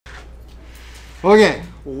Okay,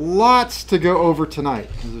 lots to go over tonight.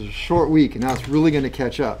 This is a short week, and now it's really going to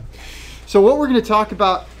catch up. So what we're going to talk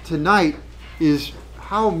about tonight is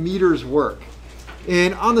how meters work.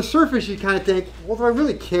 And on the surface, you kind of think, well, do I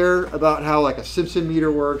really care about how like a Simpson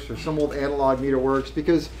meter works or some old analog meter works?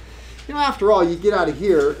 Because, you know, after all, you get out of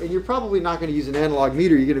here, and you're probably not going to use an analog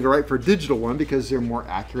meter. You're going to go right for a digital one because they're more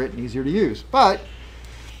accurate and easier to use. But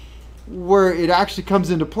where it actually comes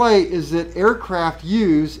into play is that aircraft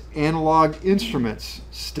use analog instruments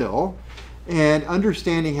still, and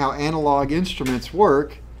understanding how analog instruments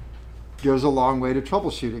work goes a long way to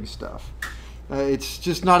troubleshooting stuff. It's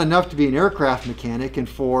just not enough to be an aircraft mechanic and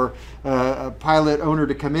for a pilot owner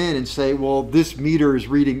to come in and say, well, this meter is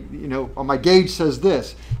reading, you know, oh, my gauge says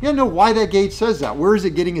this. You don't know why that gauge says that. Where is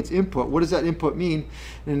it getting its input? What does that input mean?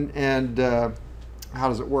 And how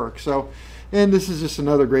does it work? And this is just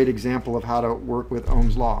another great example of how to work with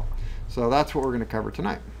Ohm's law. So that's what we're going to cover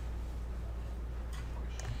tonight.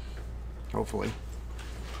 Hopefully.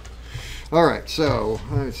 All right, so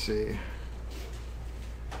let's see.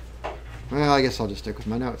 Well, I guess I'll just stick with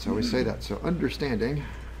my notes. I always say that. So understanding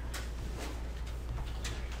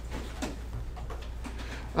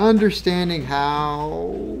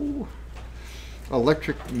how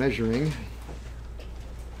electric measuring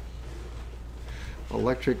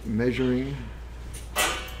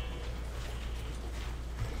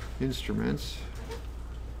instruments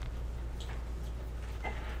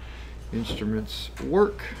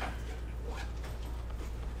work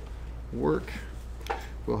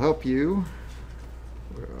will help you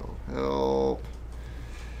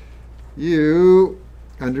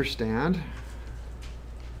understand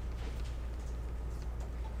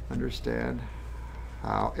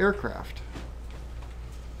how aircraft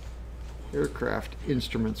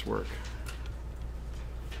instruments work.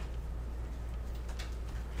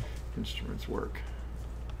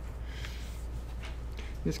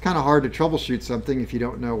 It's kind of hard to troubleshoot something if you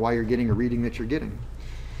don't know why you're getting a reading that you're getting.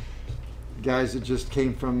 Guys that just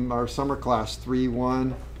came from our summer class,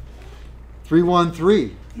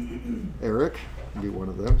 313. Eric, be one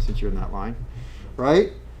of them since you're in that line,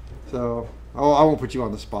 right? So, I won't put you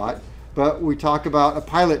on the spot, but we talk about a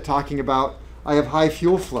pilot talking about, I have high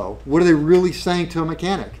fuel flow. What are they really saying to a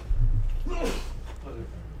mechanic?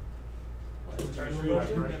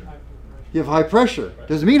 You have high pressure.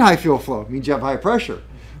 Doesn't mean high fuel flow. It means you have high pressure.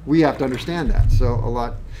 We have to understand that. So a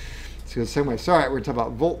lot. So the same way. So all right, we're going to talk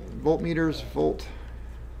about voltmeters.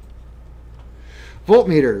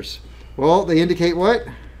 Voltmeters. Well, they indicate what?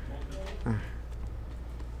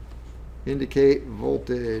 Indicate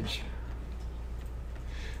voltage.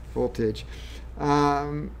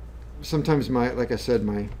 Sometimes like I said,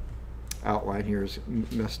 my outline here is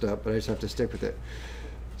messed up, but I just have to stick with it.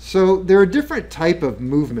 So there are different type of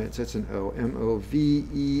movements. That's an O,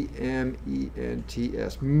 M-O-V-E-M-E-N-T-S,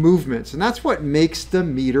 movements. And that's what makes the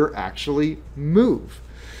meter actually move.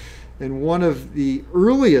 And one of the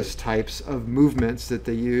earliest types of movements that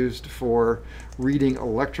they used for reading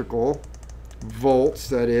electrical volts,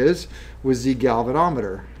 that is, was the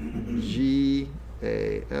galvanometer.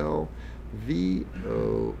 G-A-L-V-O-M-E-T-E-R.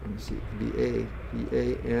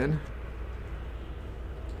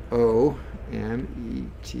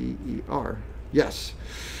 Yes.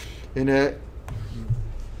 And a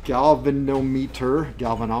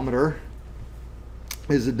galvanometer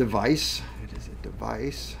is a device. It is a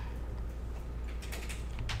device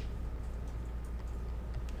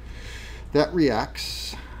that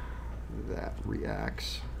reacts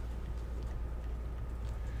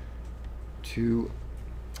to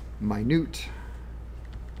minute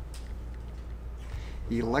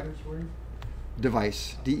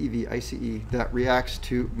device, D-E-V-I-C-E, that reacts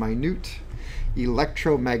to minute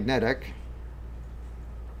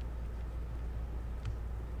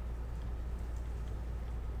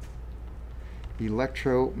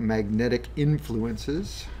electromagnetic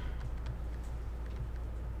influences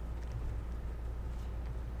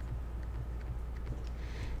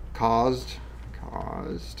caused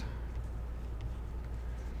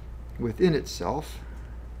within itself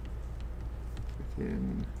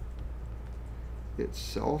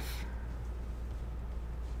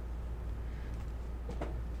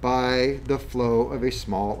by the flow of a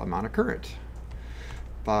small amount of current.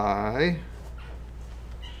 By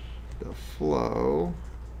the flow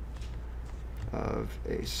of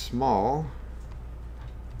a small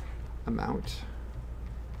amount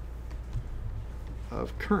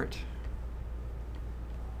of current.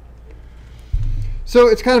 So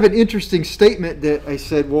it's kind of an interesting statement that I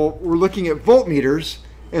said, well, we're looking at voltmeters,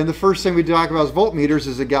 and the first thing we talk about is voltmeters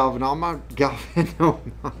is a galvanometer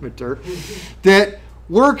that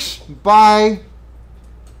works by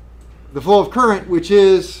the flow of current, which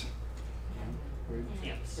is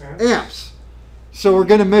amps. So we're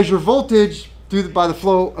going to measure voltage by the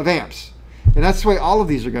flow of amps. And that's the way all of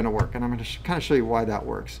these are going to work. And I'm going to kind of show you why that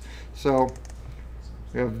works. So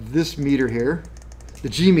we have this meter here, the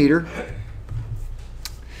G meter.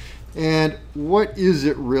 And what is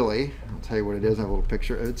it really? I'll tell you what it is. I have a little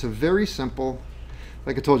picture. It's a very simple,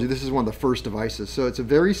 like I told you, this is one of the first devices. So it's a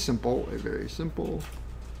very simple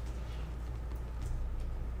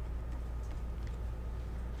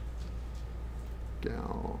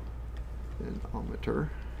galvanometer.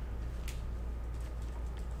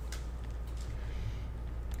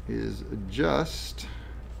 Is just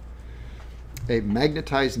a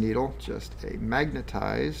magnetized needle,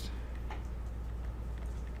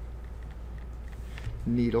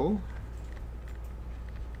 needle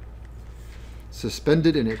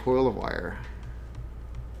suspended in a coil of wire.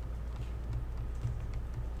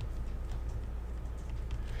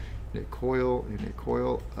 In a coil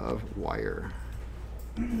of wire.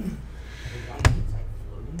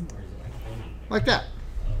 Like that.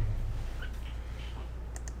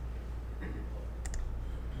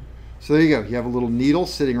 So there you go. You have a little needle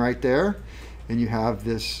sitting right there, and you have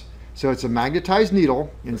this. So it's a magnetized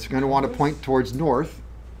needle, and it's going to want to point towards north.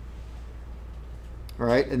 All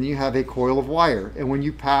right, and then you have a coil of wire. And when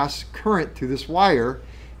you pass current through this wire,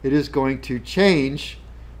 it is going to change.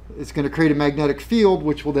 It's going to create a magnetic field,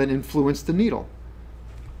 which will then influence the needle.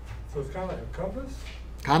 So it's kind of like a compass?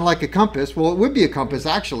 Kind of like a compass. Well, it would be a compass,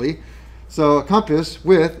 actually. So a compass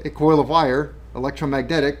with a coil of wire,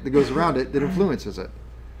 electromagnetic, that goes around it, that influences it.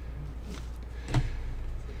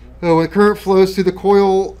 So when current flows through the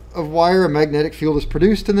coil of wire, a magnetic field is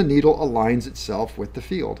produced and the needle aligns itself with the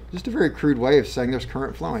field. Just a very crude way of saying there's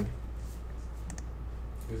current flowing.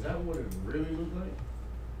 Is that what it really looked like?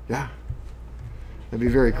 Yeah. That'd be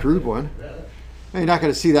a very crude one. Now, you're not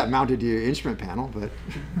going to see that mounted to your instrument panel, but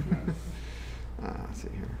let's see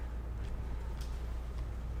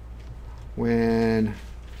here.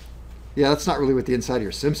 Yeah, that's not really what the inside of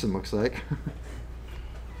your Simpson looks like.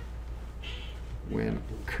 When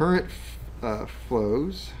current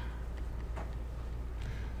flows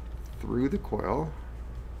through the coil,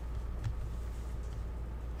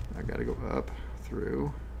 I got to go up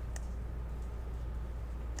through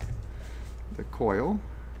the coil.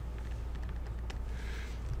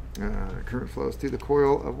 Current flows through the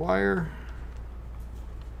coil of wire.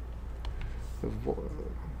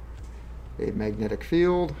 A magnetic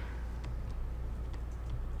field.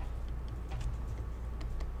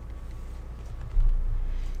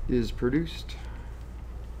 Is produced,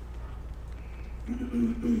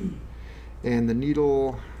 and the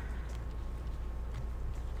needle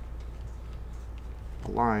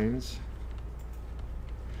aligns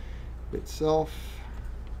itself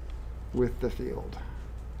with the field.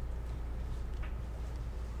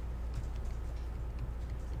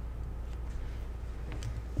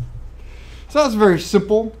 So that's a very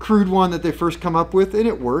simple, crude one that they first come up with, and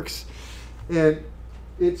it works. And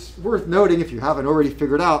it's worth noting, if you haven't already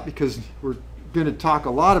figured out, because we're going to talk a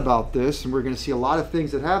lot about this and we're going to see a lot of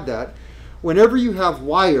things that have that. Whenever you have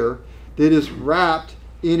wire that is wrapped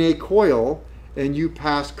in a coil and you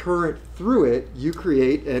pass current through it, you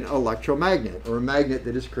create an electromagnet, or a magnet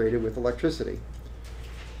that is created with electricity.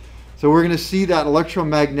 So we're going to see that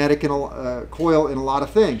electromagnetic coil in a lot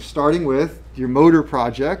of things, starting with your motor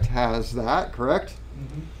project has that, correct?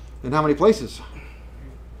 Mm-hmm. In how many places?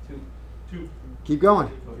 Two. Keep going.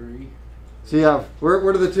 3. So you have, what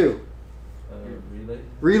are the two? Relay.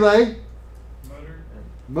 Relay.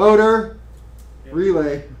 Motor. Yeah.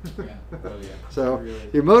 Relay. Yeah. Oh, yeah. So Relay.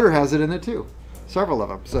 your motor has it in it too. Several of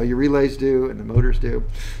them. So your relays do and the motors do.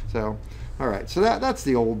 So, all right. So that's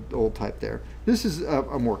the old type there. This is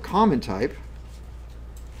a more common type.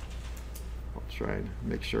 I'll try and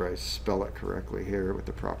make sure I spell it correctly here with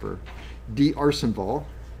the proper d'Arsonval.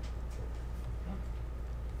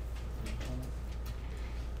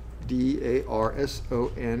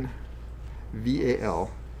 d'Arsonval,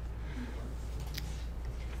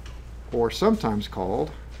 or sometimes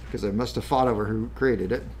called, because I must have fought over who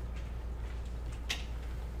created it,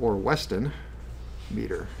 or Weston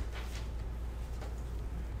meter.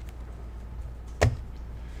 All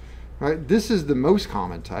right, this is the most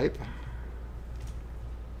common type.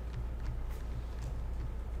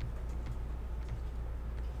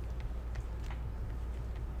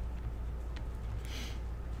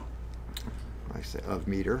 I say of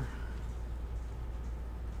meter.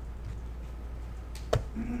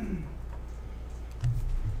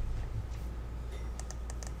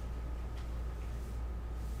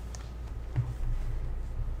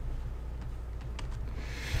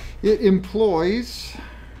 It employs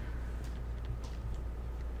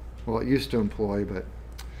well, it used to employ, but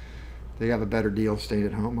they have a better deal staying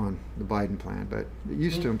at home on the Biden plan, but it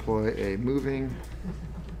used to employ a moving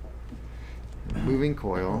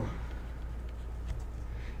coil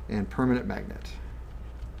and permanent magnet.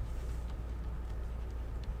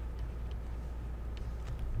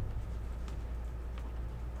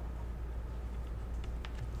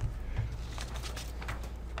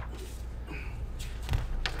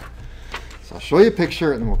 So I'll show you a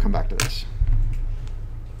picture and then we'll come back to this.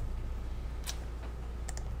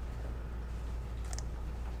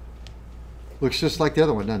 Looks just like the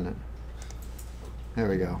other one, doesn't it? There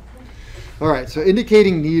we go. All right, so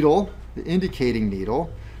indicating needle, the indicating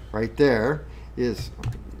needle right there is,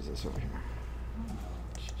 use this over here.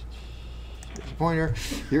 Here's the pointer.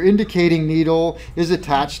 Your indicating needle is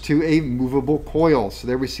attached to a movable coil. So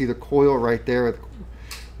there we see the coil right there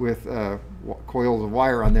with coils of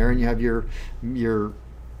wire on there, and you have your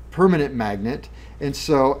permanent magnet. And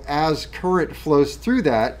so as current flows through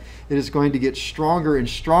that, it is going to get stronger and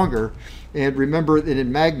stronger. And remember that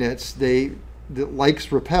in magnets, the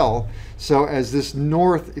likes repel. So as this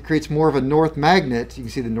north, it creates more of a north magnet. You can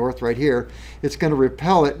see the north right here. It's going to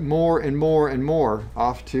repel it more and more and more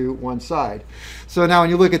off to one side. So now when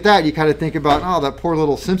you look at that, you kind of think about, oh, that poor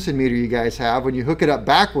little Simpson meter you guys have. When you hook it up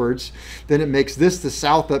backwards, then it makes this the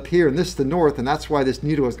south up here and this the north. And that's why this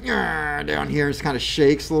needle is down here and it kind of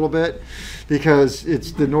shakes a little bit, because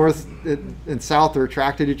it's the north and south are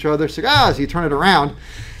attracted to each other. So so you turn it around.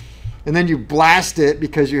 And then you blast it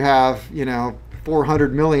because you have,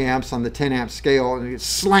 400 milliamps on the 10 amp scale, and it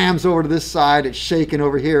slams over to this side. It's shaking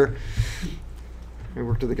over here. I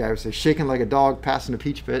worked with a guy who says shaking like a dog passing a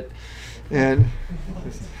peach pit. And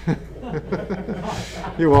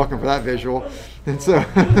you're welcome for that visual. And so,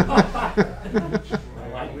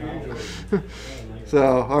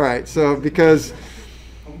 all right. So because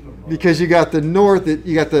you got the north,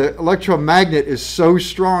 you got the electromagnet is so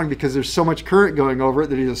strong because there's so much current going over it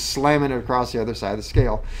that you're just slamming it across the other side of the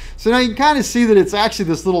scale. So now you can kind of see that it's actually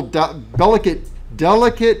this little delicate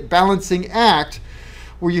balancing act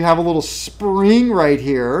where you have a little spring right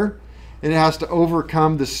here, and it has to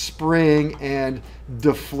overcome the spring and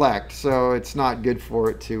deflect. So it's not good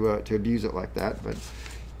for it to abuse it like that. But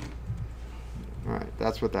all right,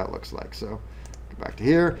 that's what that looks like. So go back to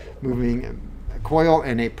here, moving coil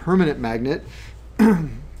and a permanent magnet.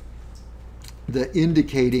 The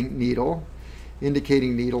indicating needle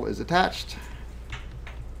is attached.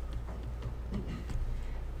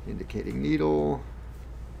 Indicating needle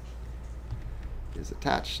is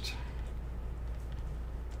attached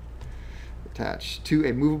to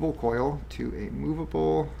a movable coil,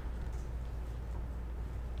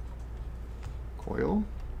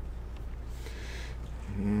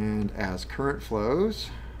 and as current flows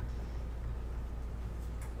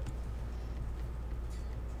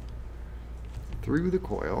through the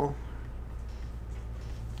coil,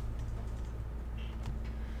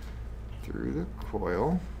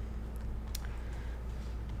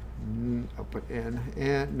 up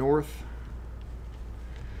and north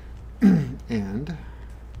end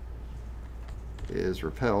is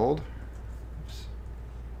repelled.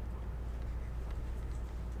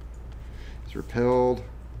 It's repelled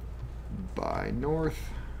by north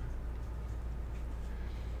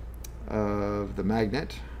of the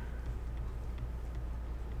magnet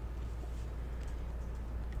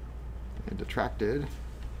and attracted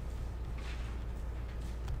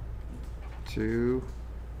to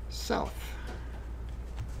south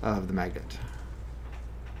of the magnet.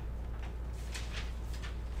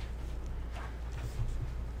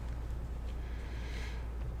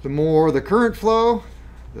 The more the current flow,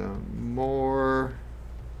 the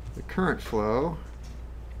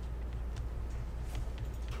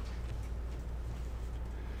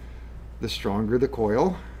stronger the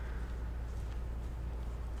coil.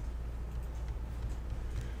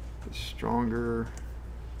 The stronger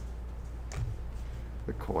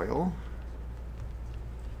the coil,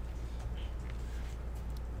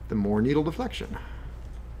 the more needle deflection.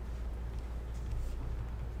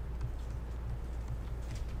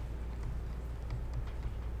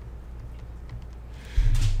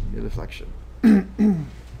 Deflection.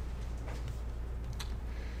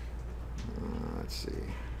 Let's see.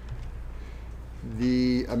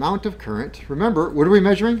 The amount of current. Remember, what are we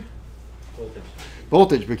measuring? Voltage.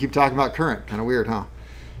 Voltage. We keep talking about current. Kind of weird, huh?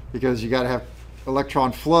 Because you got to have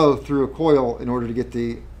electron flow through a coil in order to get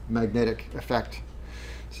the magnetic effect.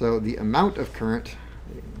 So the amount of current,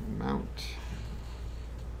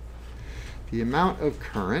 the amount of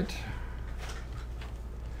current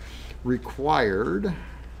required.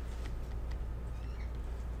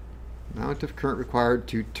 Amount of current required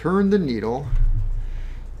to turn the needle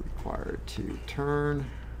required to turn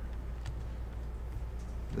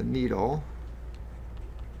the needle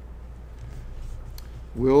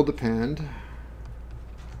will depend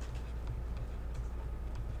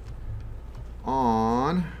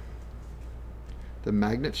on the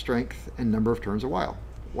magnet strength and number of turns of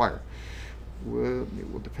wire. It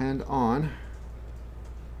will depend on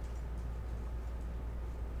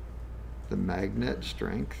the magnet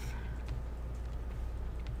strength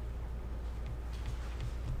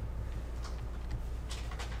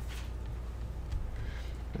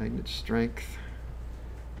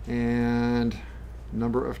and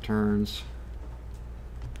number of turns.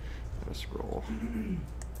 Let's scroll.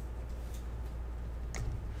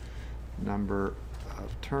 Number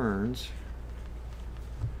of turns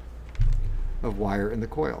of wire in the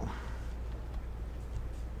coil.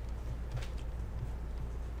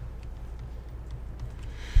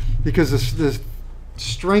 Because the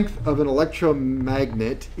strength of an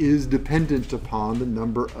electromagnet is dependent upon the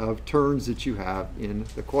number of turns that you have in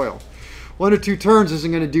the coil. 1 or 2 turns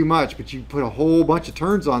isn't going to do much, but you put a whole bunch of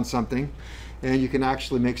turns on something and you can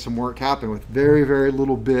actually make some work happen with very, very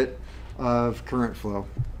little bit of current flow.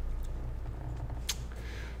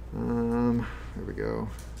 There we go.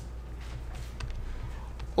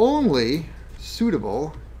 Only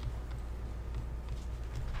suitable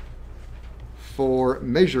for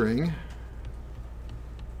measuring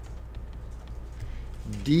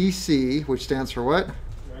DC, which stands for what?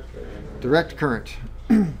 Direct current.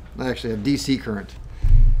 I actually have DC current.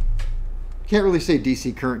 Can't really say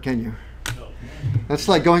DC current, can you? No. That's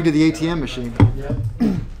like going to the ATM machine. Yep.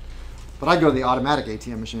 But I go to the automatic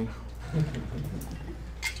ATM machine.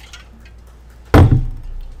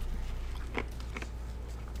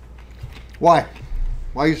 Why?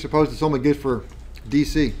 Why are you supposed it's only good for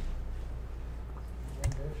DC?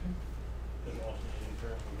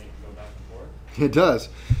 It does.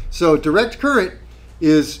 So direct current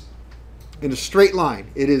is in a straight line.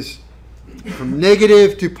 It is from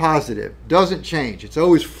negative to positive. Doesn't change. It's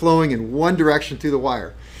always flowing in one direction through the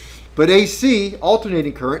wire. But AC,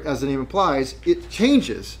 alternating current, as the name implies, it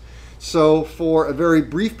changes. So for a very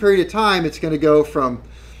brief period of time, it's going to go from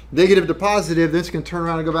negative to positive, then it's going to turn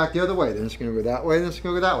around and go back the other way. Then it's going to go that way, then it's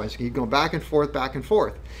going to go that way. It's going to keep going back and forth, back and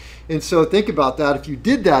forth. And so think about that. If you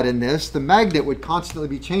did that in this, the magnet would constantly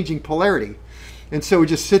be changing polarity. And so it would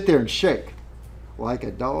just sit there and shake like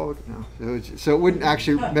a dog. No. So it wouldn't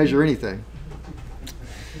actually measure anything.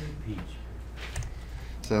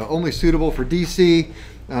 So only suitable for DC,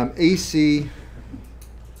 AC.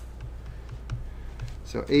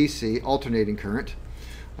 So AC, alternating current,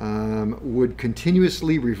 would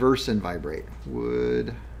continuously reverse and vibrate.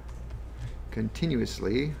 Would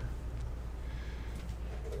continuously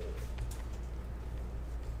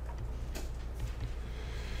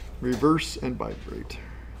reverse and vibrate.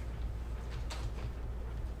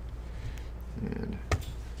 And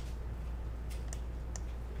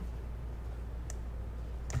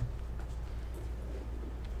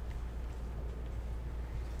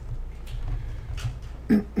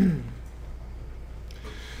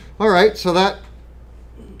all right, so that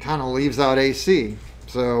kind of leaves out AC.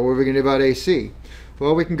 So what are we going to do about AC?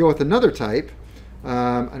 Well, we can go with another type.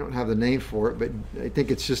 I don't have the name for it, but I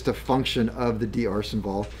think it's just a function of the d-arson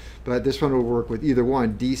ball. But this one will work with either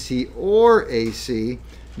one, DC or AC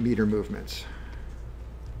meter movements.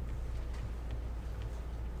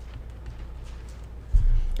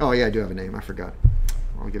 Oh yeah, I do have a name. I forgot.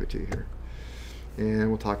 I'll give it to you here. And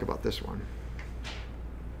we'll talk about this one.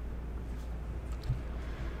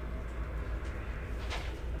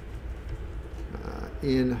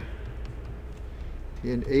 In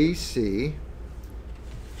AC,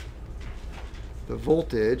 the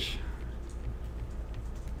voltage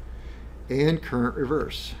and current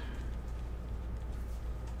reverse.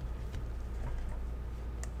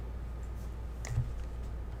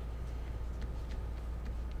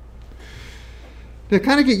 Now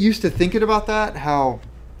kind of get used to thinking about that, how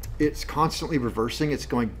it's constantly reversing, it's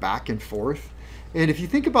going back and forth. And if you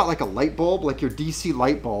think about like a light bulb, like your DC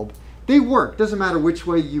light bulb, they work. Doesn't matter which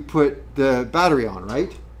way you put the battery on,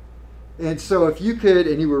 right? And so if you could,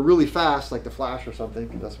 and you were really fast, like the Flash or something,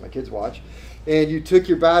 because that's what my kids watch, and you took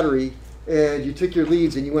your battery and you took your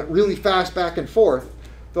leads and you went really fast back and forth,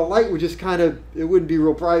 the light would just kind of, it wouldn't be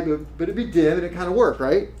real bright, but it'd be dim and it kind of work,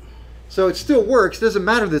 right? So it still works. It doesn't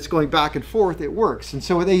matter that it's going back and forth, it works. And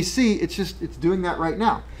so with AC, it's doing that right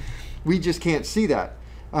now. We just can't see that.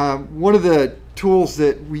 One of the tools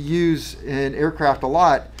that we use in aircraft a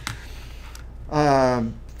lot,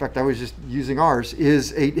 in fact, I was just using ours,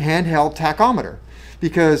 is a handheld tachometer.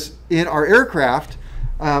 Because in our aircraft,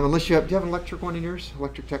 unless you have, do you have an electric one in yours?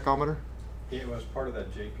 Electric tachometer? It was part of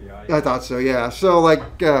that JPI. I thought so, yeah. So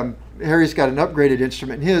like Harry's got an upgraded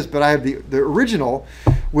instrument in his, but I have the original,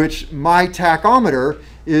 which my tachometer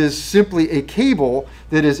is simply a cable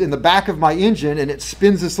that is in the back of my engine, and it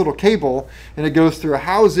spins this little cable, and it goes through a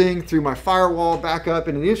housing, through my firewall, back up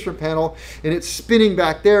into the instrument panel, and it's spinning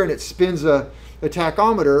back there, and it spins a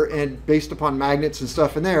tachometer, and based upon magnets and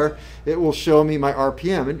stuff in there, it will show me my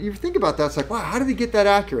RPM. And you think about that, it's like, wow, how do they get that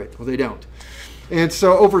accurate? Well, they don't. And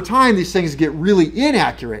so over time, these things get really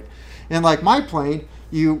inaccurate. And like my plane,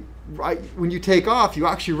 when you take off, you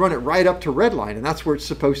actually run it right up to red line, and that's where it's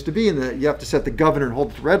supposed to be. And you have to set the governor and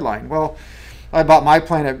hold it to red line. Well, I bought my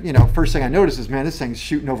plane. First thing I noticed is, man, this thing's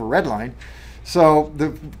shooting over red line. So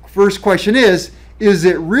the first question is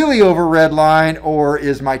it really over red line, or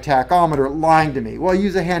is my tachometer lying to me? Well, I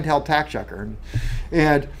use a handheld tach checker,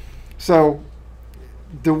 and so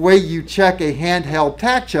the way you check a handheld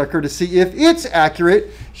tach checker to see if it's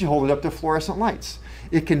accurate is you hold it up to fluorescent lights.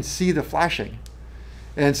 It can see the flashing.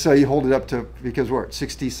 And so you hold it up to, because we're at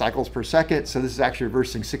 60 cycles per second, so this is actually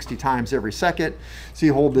reversing 60 times every second. So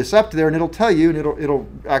you hold this up to there, and it'll tell you, and it'll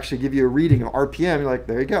actually give you a reading of RPM. You're like,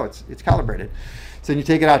 there you go, it's calibrated. So then you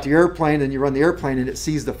take it out to your airplane, and you run the airplane, and it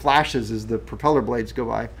sees the flashes as the propeller blades go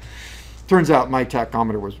by. Turns out my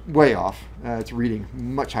tachometer was way off. It's reading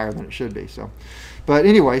much higher than it should be. So, but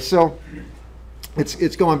anyway, so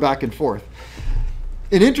it's going back and forth.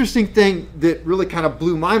 An interesting thing that really kind of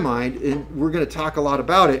blew my mind, and we're going to talk a lot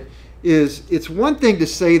about it, is it's one thing to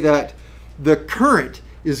say that the current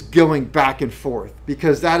is going back and forth,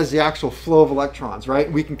 because that is the actual flow of electrons,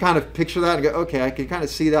 right? We can kind of picture that and go, okay, I can kind of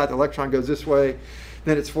see that. The electron goes this way,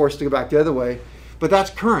 then it's forced to go back the other way. But that's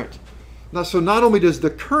current. Now, so not only does the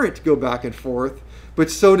current go back and forth,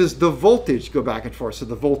 but so does the voltage go back and forth. So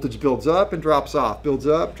the voltage builds up and drops off, builds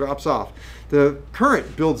up, drops off. The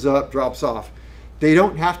current builds up, drops off. They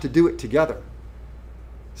don't have to do it together.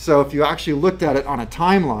 So if you actually looked at it on a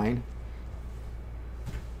timeline,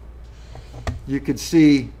 you could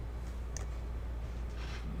see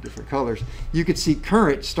different colors. You could see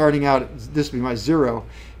current starting out, this would be my 0,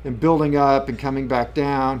 and building up and coming back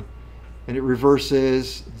down, and it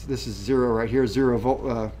reverses. This is 0 right here,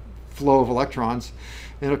 0 flow of electrons.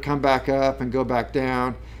 And it'll come back up and go back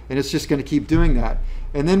down, and it's just going to keep doing that.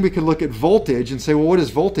 And then we could look at voltage and say, well, what is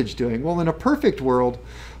voltage doing? Well, in a perfect world,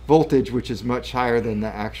 voltage, which is much higher than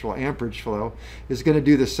the actual amperage flow, is going to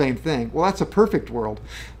do the same thing. Well, that's a perfect world,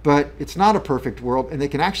 but it's not a perfect world, and they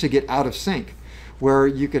can actually get out of sync, where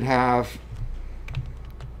you could have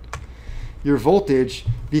your voltage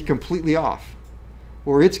be completely off,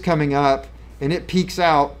 or it's coming up and it peaks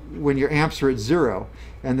out when your amps are at 0,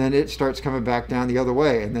 and then it starts coming back down the other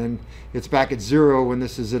way, and then it's back at 0 when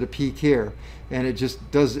this is at a peak here. And it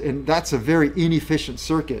just does, and that's a very inefficient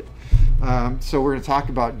circuit. So we're going to talk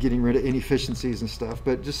about getting rid of inefficiencies and stuff,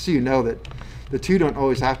 but just so you know that the two don't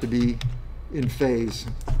always have to be in phase.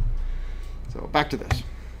 So back to this.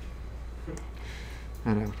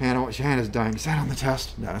 I know, Hannah's dying. Is that on the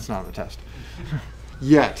test? No, it's not on the test.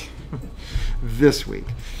 Yet. This week.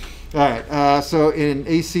 All right, so in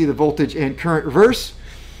AC, the voltage and current reverse.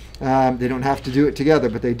 They don't have to do it together,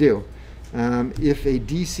 but they do. If a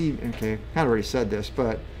DC, okay, I kind of already said this,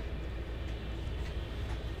 but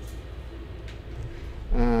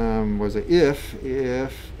was it if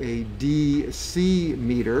a DC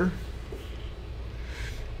meter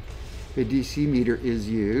is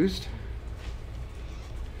used,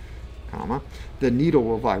 comma, the needle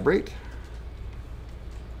will vibrate.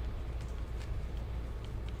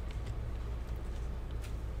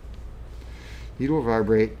 Needle will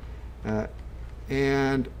vibrate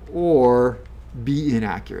and or be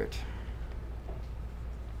inaccurate.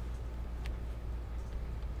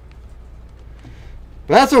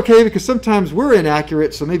 But that's okay, because sometimes we're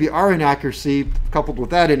inaccurate, so maybe our inaccuracy coupled with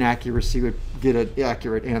that inaccuracy would get an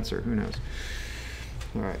accurate answer. Who knows?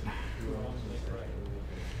 All right.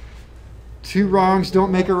 Two wrongs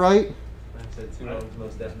don't make a right? I said 2 wrongs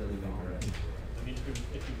most definitely make a right. I mean,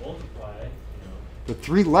 if you multiply, you know. The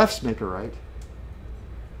 3 lefts make a right.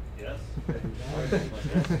 Yes.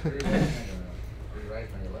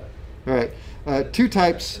 All right, two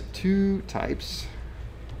types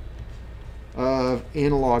of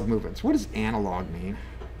analog movements. What does analog mean?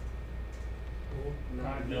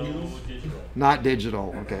 No digital. Not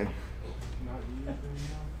digital, okay.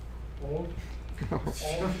 Old.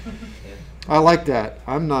 I like that.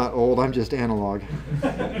 I'm not old, I'm just analog.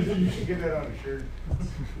 You should get that on a shirt.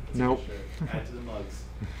 Nope. Add to the mugs.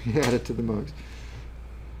 Add it to the mugs.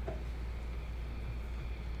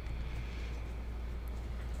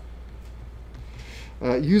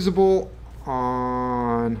 Usable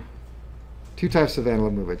on Two types of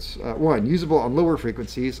analog movements. One, usable on lower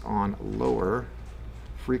frequencies,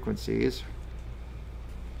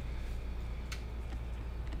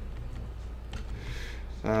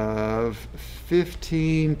 of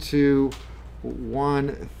 15 to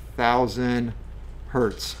 1,000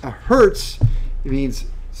 hertz. A hertz means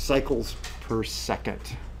cycles per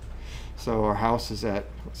second. So our house is at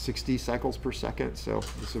 60 cycles per second, so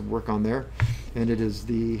this would work on there. And it is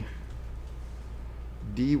the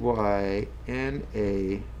dynamometer,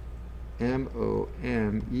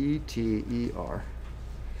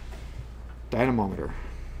 dynamometer.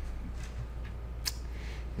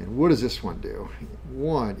 And what does this one do?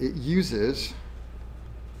 One, it uses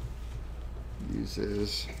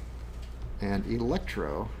an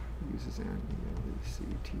electromagnet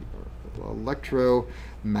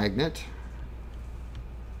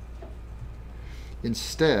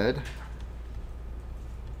instead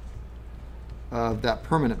of that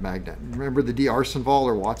permanent magnet. Remember the D'Arsonval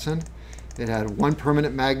or Watson? It had one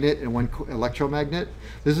permanent magnet and one electromagnet.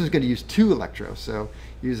 This is going to use two electros, so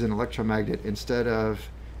use an electromagnet instead of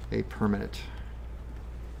a permanent.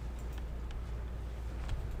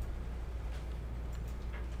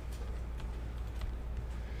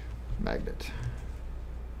 Magnet.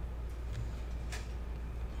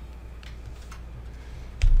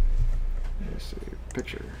 Let's see,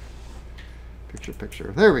 picture.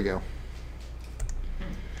 There we go.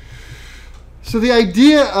 So the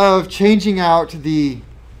idea of changing out the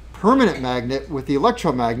permanent magnet with the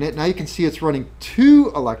electromagnet, now you can see it's running two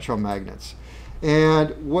electromagnets.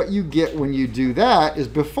 And what you get when you do that is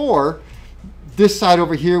before, this side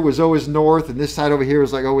over here was always north and this side over here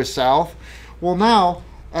was like always south. Well now,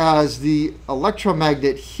 as the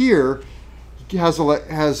electromagnet here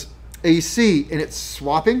has AC and it's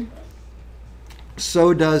swapping,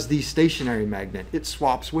 so does the stationary magnet. It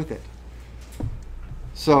swaps with it.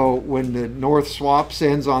 So when the north swaps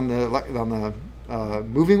ends on the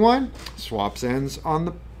moving one, swaps ends on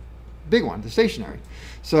the big one, the stationary.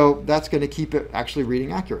 So that's going to keep it actually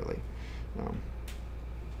reading accurately.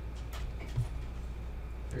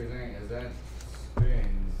 As that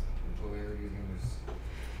spins, the way they're using this.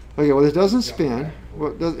 Okay, well it doesn't spin.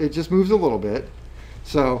 Well, it just moves a little bit.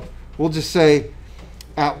 So we'll just say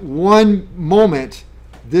at one moment,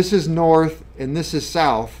 this is north and this is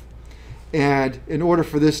south. And in order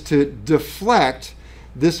for this to deflect,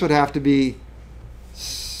 this would have to be,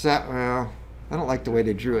 well, I don't like the way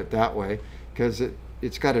they drew it that way because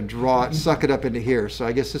it's got to draw it, suck it up into here. So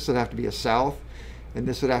I guess this would have to be a south and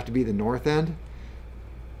this would have to be the north end.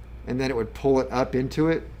 And then it would pull it up into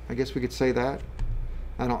it. I guess we could say that.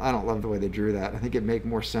 I don't love the way they drew that. I think it'd make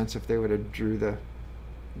more sense if they would have drew it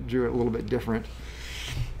a little bit different.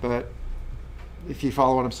 But if you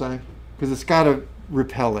follow what I'm saying, because it's got to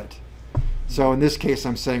repel it. So in this case,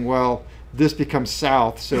 I'm saying, well, this becomes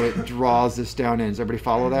south, so it draws this down in. Does everybody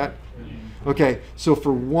follow that? Okay, so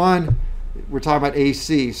for one, we're talking about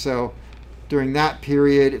AC. So during that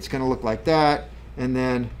period, it's going to look like that. And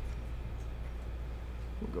then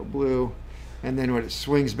we'll go blue. And then when it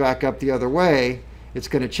swings back up the other way, it's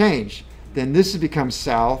going to change. Then this becomes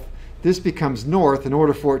south. This becomes north. In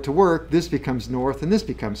order for it to work, this becomes north and this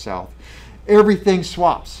becomes south. Everything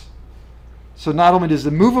swaps. So not only does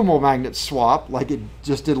the movable magnet swap, like it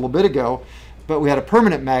just did a little bit ago, but we had a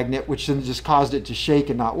permanent magnet, which then just caused it to shake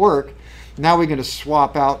and not work. Now we're going to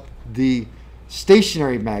swap out the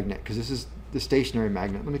stationary magnet, because this is the stationary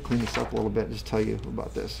magnet. Let me clean this up a little bit and just tell you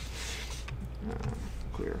about this.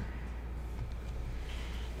 Clear.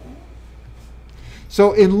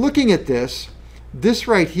 So in looking at this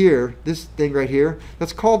right here, this thing right here,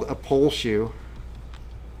 that's called a pole shoe.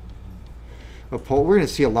 We're going to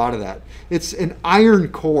see a lot of that. It's an iron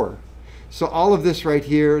core. So all of this right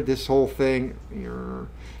here, this whole thing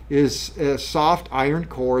is a soft iron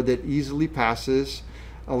core that easily passes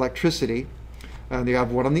electricity. And you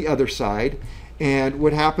have one on the other side. And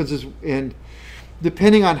what happens is,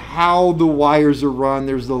 depending on how the wires are run,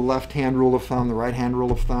 there's the left-hand rule of thumb, the right-hand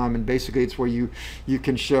rule of thumb, and basically it's where you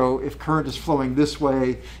can show if current is flowing this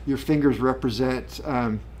way, your fingers represent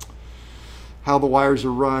how the wires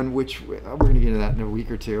are run, which we're going to get into that in a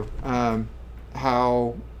week or two,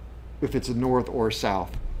 if it's a north or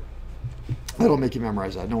south. That'll make you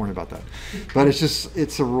memorize that. Don't worry about that. But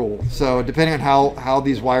it's a rule. So depending on how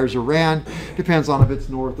these wires are ran, depends on if it's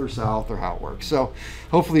north or south or how it works. So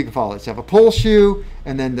hopefully you can follow it. So you have a pole shoe,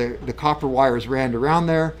 and then the copper wire is ran around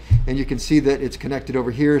there, and you can see that it's connected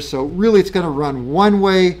over here. So really it's going to run one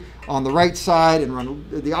way on the right side and run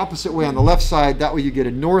the opposite way on the left side. That way you get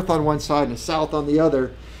a north on one side and a south on the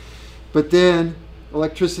other. But then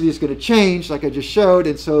electricity is going to change, like I just showed,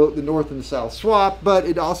 and so the north and the south swap, but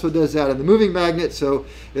it also does that in the moving magnet, so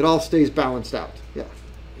it all stays balanced out. Yeah. Is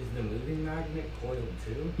the moving magnet coiled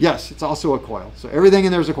too? Yes, it's also a coil. So everything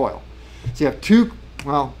in there is a coil. So you have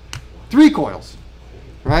three coils,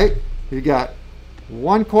 right? You got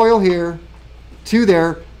one coil here, two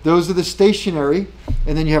there. Those are the stationary,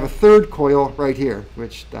 and then you have a third coil right here,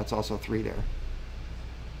 which that's also three there.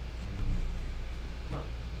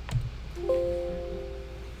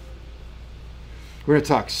 We're going to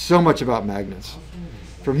talk so much about magnets.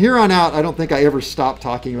 From here on out, I don't think I ever stop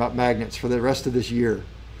talking about magnets for the rest of this year.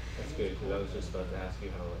 That's good, because I was just about to ask you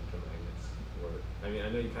how electromagnets work. I mean, I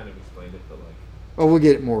know you kind of explained it, but like... Oh, we'll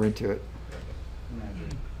get more into it. Okay.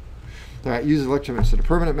 All right, uses electromagnet instead of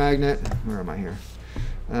permanent magnet. Where am I here?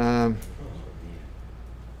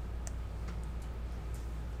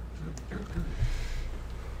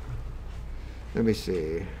 Let me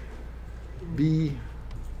see. B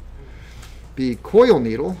coil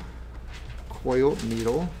needle. Coil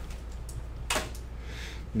needle.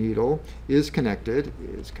 Needle is connected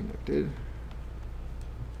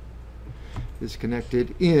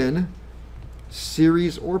in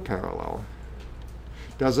series or parallel.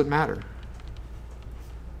 Doesn't matter.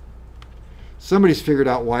 Somebody's figured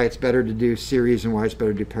out why it's better to do series and why it's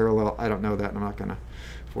better to do parallel. I don't know that, and I'm not going to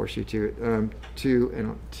force you to.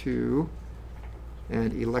 To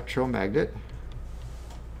an electromagnet.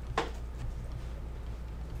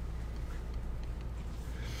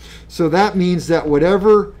 So that means that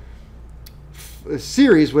whatever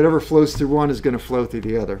series, whatever flows through one is going to flow through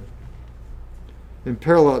the other. In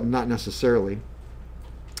parallel, not necessarily.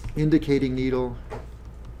 Indicating needle.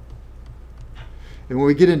 And when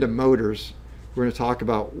we get into motors, we're going to talk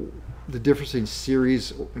about the difference in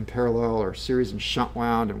series and parallel, or series and shunt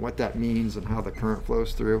wound, and what that means and how the current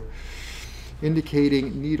flows through.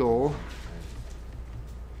 Indicating needle.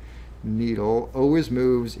 Needle always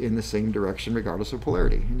moves in the same direction regardless of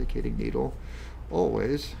polarity. Indicating needle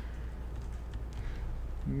always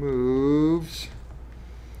moves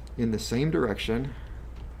in the same direction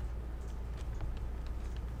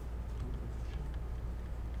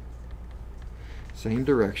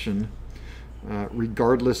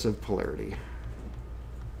regardless of polarity.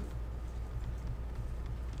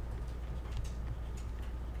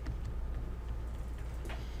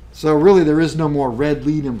 So really there is no more red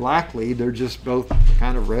lead and black lead. They're just both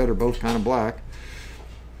kind of red or both kind of black.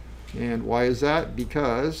 And why is that?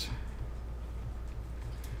 Because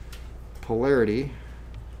polarity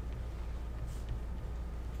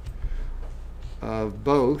of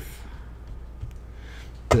both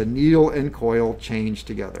the needle and coil change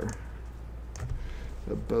together.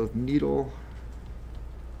 Of both needle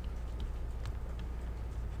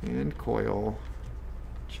and coil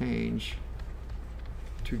change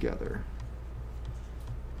together.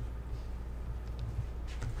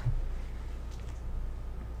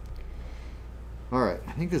 All right,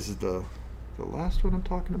 I think this is the last one I'm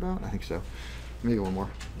talking about. I think so. Maybe one more.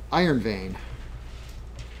 Iron vein.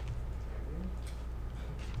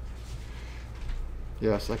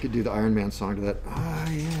 Yes, I could do the Iron Man song to that.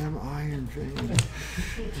 I am Iron Vein.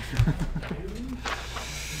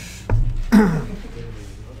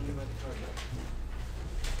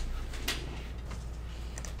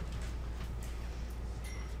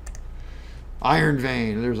 Iron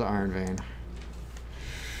vein. There's an iron vein.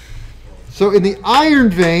 So in the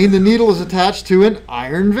iron vein, the needle is attached to an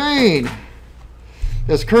iron vein.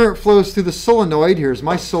 As current flows through the solenoid, here's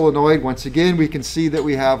my solenoid. Once again, we can see that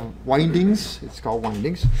we have windings. It's called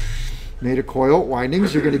windings. Made of coil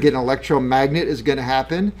windings. You're going to get an electromagnet is going to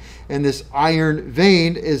happen. And this iron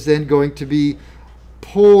vein is then going to be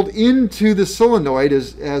pulled into the solenoid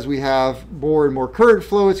as we have more and more current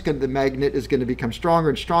flow. The magnet is going to become stronger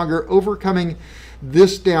and stronger, overcoming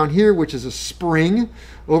this down here, which is a spring,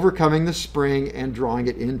 overcoming the spring and drawing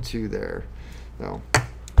it into there. So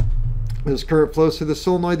as current flows through the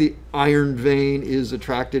solenoid, the iron vein is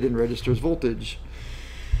attracted and registers voltage.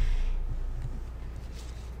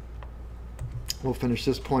 We'll finish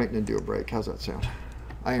this point and then do a break. How's that sound?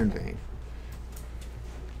 Iron vein.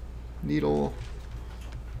 Needle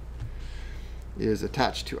is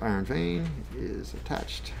attached to iron vein, is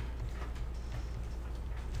attached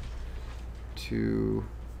to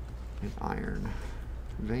an iron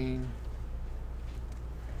vein.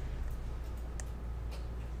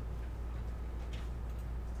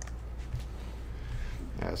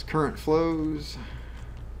 As current flows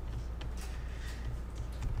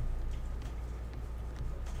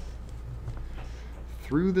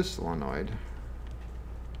through the solenoid,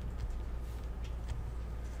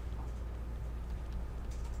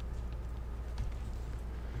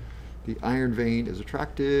 The iron vein is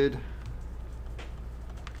attracted.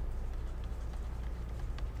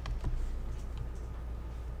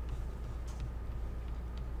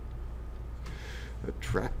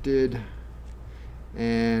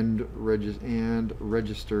 And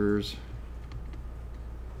registers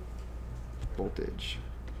voltage.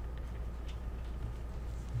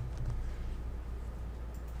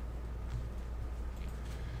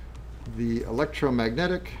 The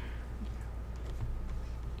electromagnetic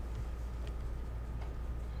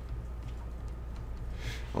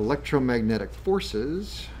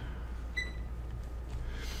forces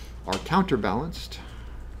are counterbalanced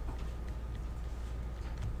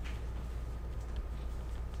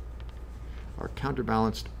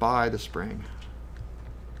by the spring.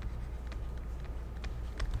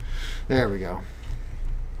 There we go.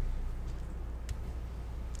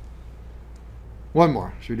 One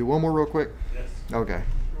more. Should we do one more real quick? Yes. Okay.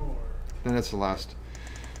 Sure. Then that's the last.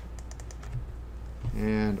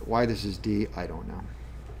 And why this is D, I don't know.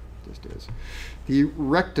 Just is. The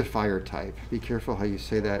rectifier type. Be careful how you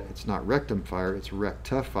say that. It's not rectifier, it's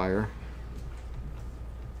rectifier.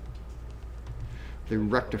 The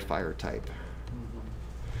rectifier type.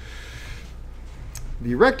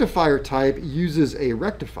 The rectifier type uses a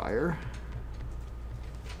rectifier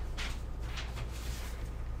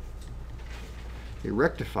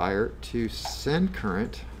to send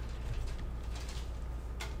current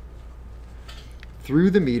through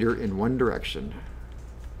the meter in one direction.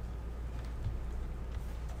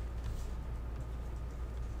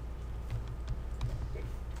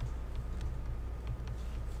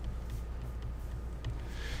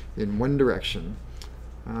 In one direction.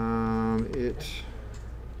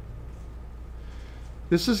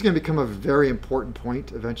 This is going to become a very important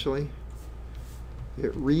point eventually.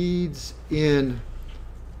 It reads in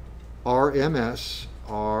RMS,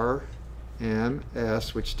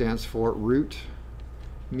 which stands for root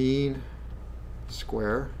mean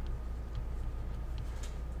square.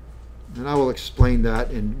 And I will explain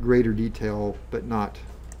that in greater detail, but not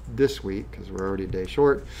this week because we're already a day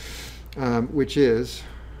short, which is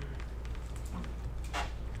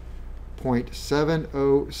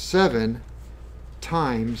 0.707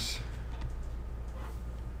 times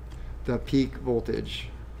the peak voltage.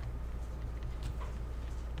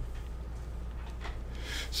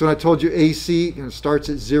 So I told you AC starts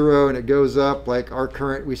at 0 and it goes up. Like our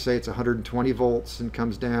current, we say it's 120 volts and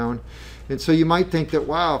comes down. And so you might think that,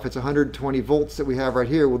 wow, if it's 120 volts that we have right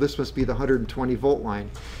here, well, this must be the 120 volt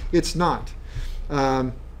line. It's not.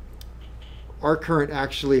 Our current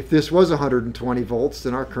actually, if this was 120 volts,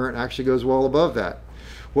 then our current actually goes well above that.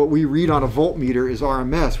 What we read on a voltmeter is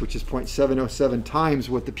RMS, which is 0.707 times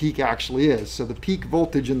what the peak actually is. So the peak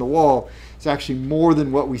voltage in the wall is actually more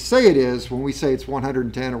than what we say it is. When we say it's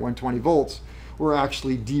 110 or 120 volts, we're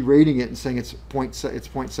actually derating it and saying it's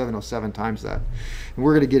 0.707 times that. And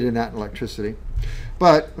we're going to get into that in electricity.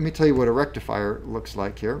 But let me tell you what a rectifier looks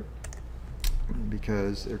like here,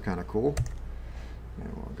 because they're kind of cool. And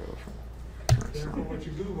we'll go from Careful what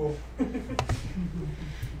you Google.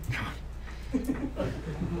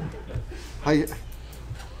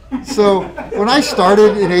 So when I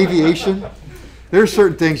started in aviation, there are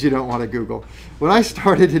certain things you don't want to Google. When I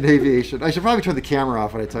started in aviation, I should probably turn the camera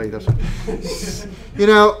off when I tell you this. You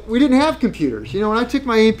know, we didn't have computers. You know, when I took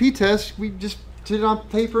my A&P test, we just did it on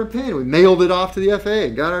paper and pen. We mailed it off to the FAA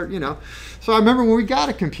and got our, you know. So I remember when we got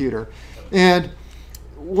a computer. And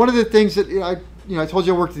one of the things that I told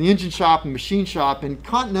you I worked in the engine shop and machine shop, and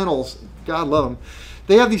Continentals, God love them,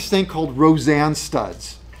 they have these thing called Roseanne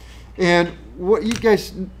studs. And what you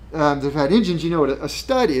guys that have had engines, you know what a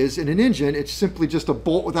stud is. In an engine, it's simply just a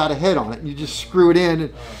bolt without a head on it. And you just screw it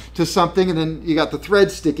in to something, and then you got the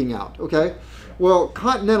thread sticking out, okay? Well,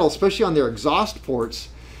 Continental, especially on their exhaust ports,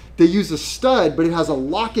 they use a stud, but it has a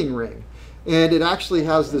locking ring. And it actually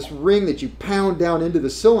has this ring that you pound down into the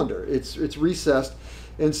cylinder. It's recessed.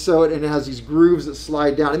 And so it has these grooves that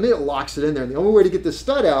slide down, and then it locks it in there. And the only way to get this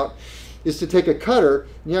stud out is to take a cutter,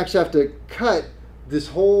 and you actually have to cut this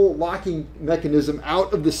whole locking mechanism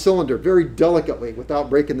out of the cylinder very delicately without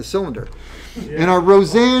breaking the cylinder. Yeah. And our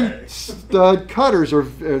Roseanne stud cutters are,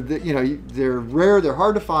 they're rare, they're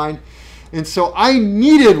hard to find. And so I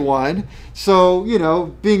needed one. So,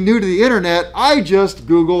 being new to the internet, I just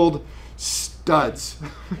Googled studs.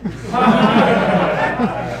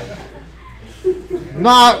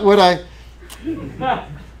 Not what I...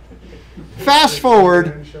 Fast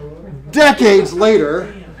forward decades later.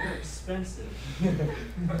 Damn, they're expensive.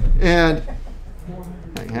 And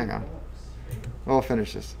hang on. I'll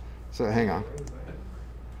finish this. So hang on.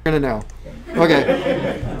 You're gonna know.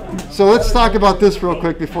 Okay. So let's talk about this real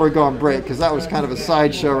quick before we go on break, because that was kind of a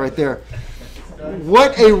sideshow right there. I've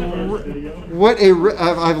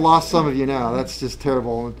lost some of you now. That's just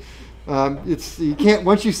terrible. It's you can't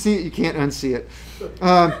once you see it, you can't unsee it.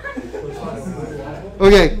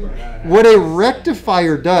 Okay, what a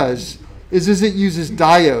rectifier does is it uses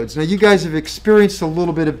diodes. Now you guys have experienced a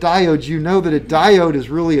little bit of diodes. You know that a diode is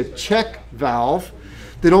really a check valve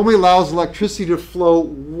that only allows electricity to flow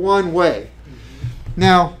one way.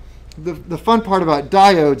 Now, the fun part about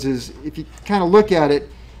diodes is if you kind of look at it,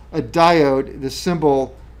 a diode, the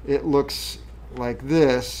symbol, it looks like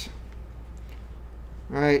this,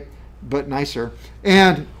 right? But nicer.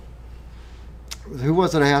 And who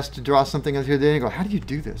was it I asked to draw something out here today? And I go, how do you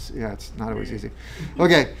do this? Yeah, it's not always easy.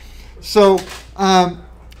 Okay, so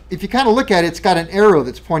if you kind of look at it, it's got an arrow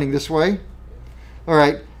that's pointing this way. All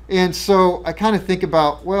right, and so I kind of think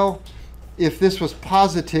about, well, if this was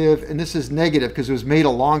positive and this is negative because it was made a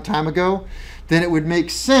long time ago, then it would make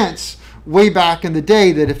sense way back in the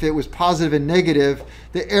day that if it was positive and negative,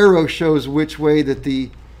 the arrow shows which way that the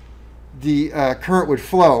current would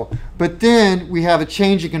flow. But then we have a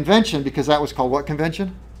change in convention because that was called what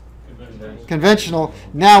convention? Conventional.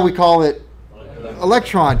 Now we call it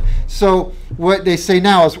electron. So what they say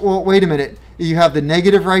now is, well, wait a minute. You have the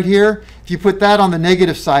negative right here. If you put that on the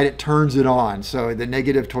negative side, it turns it on. So the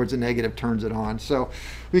negative towards the negative turns it on. So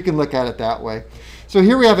we can look at it that way. So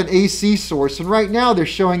here we have an AC source. And right now they're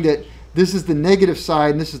showing that this is the negative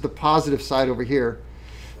side and this is the positive side over here.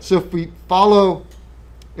 So if we follow,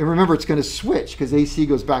 and remember it's going to switch because AC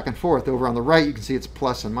goes back and forth. Over on the right you can see it's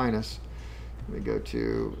plus and minus. Let me go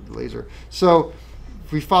to the laser. So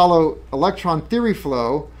if we follow electron theory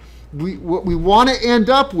flow, what we want to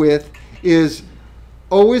end up with is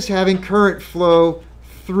always having current flow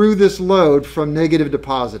through this load from negative to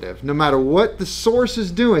positive. No matter what the source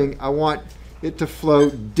is doing, I want it to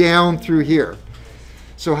flow down through here.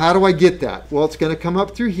 So how do I get that? Well, it's going to come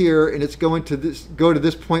up through here and it's going to go to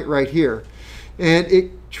this point right here. And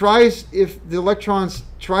it tries, if the electrons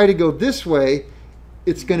try to go this way,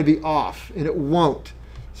 it's going to be off and it won't.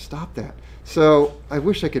 Stop that. So I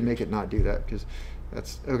wish I could make it not do that because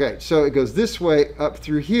that's okay. So it goes this way up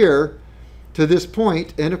through here to this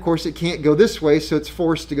point, and of course it can't go this way, so it's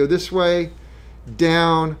forced to go this way,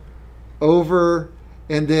 down, over,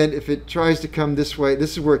 and then if it tries to come this way,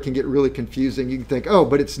 this is where it can get really confusing. You can think, oh,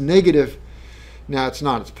 but it's negative. Now it's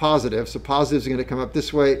not, it's positive. So positive is going to come up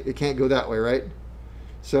this way. It can't go that way, right?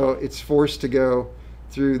 So it's forced to go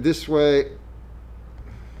through this way,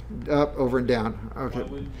 up, over, and down.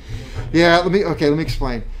 Okay. Yeah, let me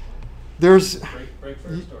explain. There's Break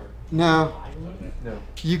first or? no. No.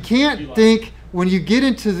 You can't think, when you get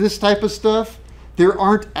into this type of stuff, there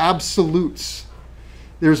aren't absolutes.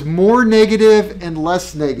 There's more negative and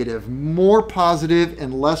less negative, more positive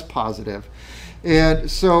and less positive.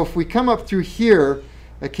 And so if we come up through here,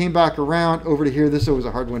 I came back around over to here. This is always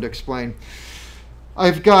a hard one to explain.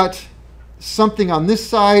 I've got something on this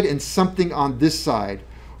side and something on this side.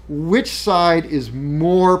 Which side is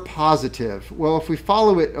more positive? Well, if we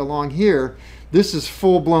follow it along here, this is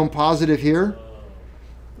full-blown positive here.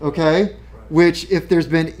 Okay, which if there's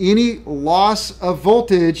been any loss of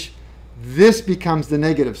voltage, this becomes the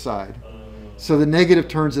negative side. So the negative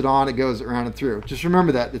turns it on, it goes around and through. Just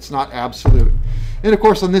remember that, it's not absolute. And of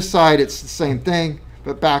course on this side it's the same thing,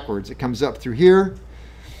 but backwards. It comes up through here.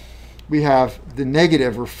 We have the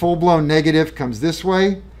negative, or full-blown negative comes this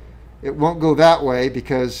way. It won't go that way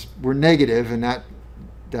because we're negative, and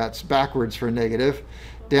that's backwards for a negative.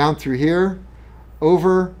 Down through here,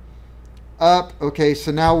 over, up. Okay, so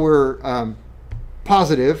now we're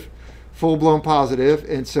positive, full-blown positive,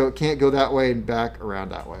 and so it can't go that way and back around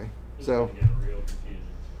that way. So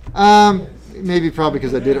maybe probably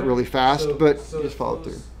because I did it really fast, but just follow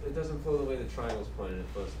through. It doesn't flow the way the triangle's pointed, it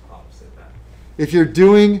flows opposite that. If you're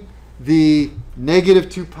doing the negative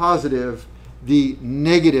to positive, the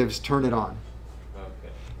negatives turn it on.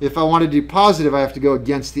 Okay. If I want to do positive, I have to go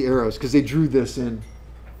against the arrows because they drew this in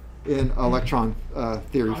electron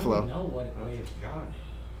theory flow. know what way it's going.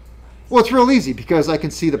 Well, it's real easy because I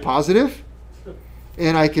can see the positive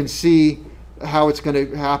and I can see how it's going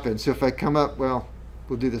to happen. So if I come up, well,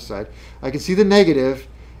 we'll do this side. I can see the negative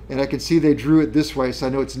and I can see they drew it this way, so I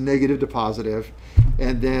know it's negative to positive.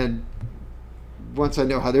 And then once I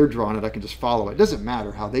know how they're drawing it, I can just follow it. It doesn't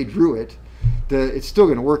matter how they drew it. It's still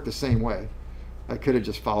going to work the same way. I could have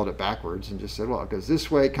just followed it backwards and just said, well, it goes this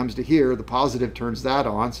way, it comes to here, the positive turns that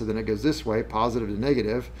on, so then it goes this way, positive to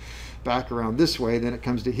negative, back around this way, then it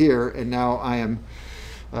comes to here, and now I am,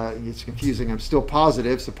 it's confusing, I'm still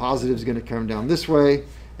positive, so positive is going to come down this way,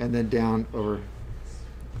 and then down over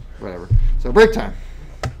whatever. So break time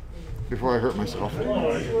before I hurt myself. How do you know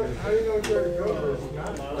where to go?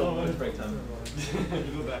 Oh, it's break time.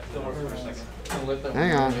 You go back. Don't work for a second.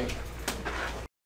 Hang on.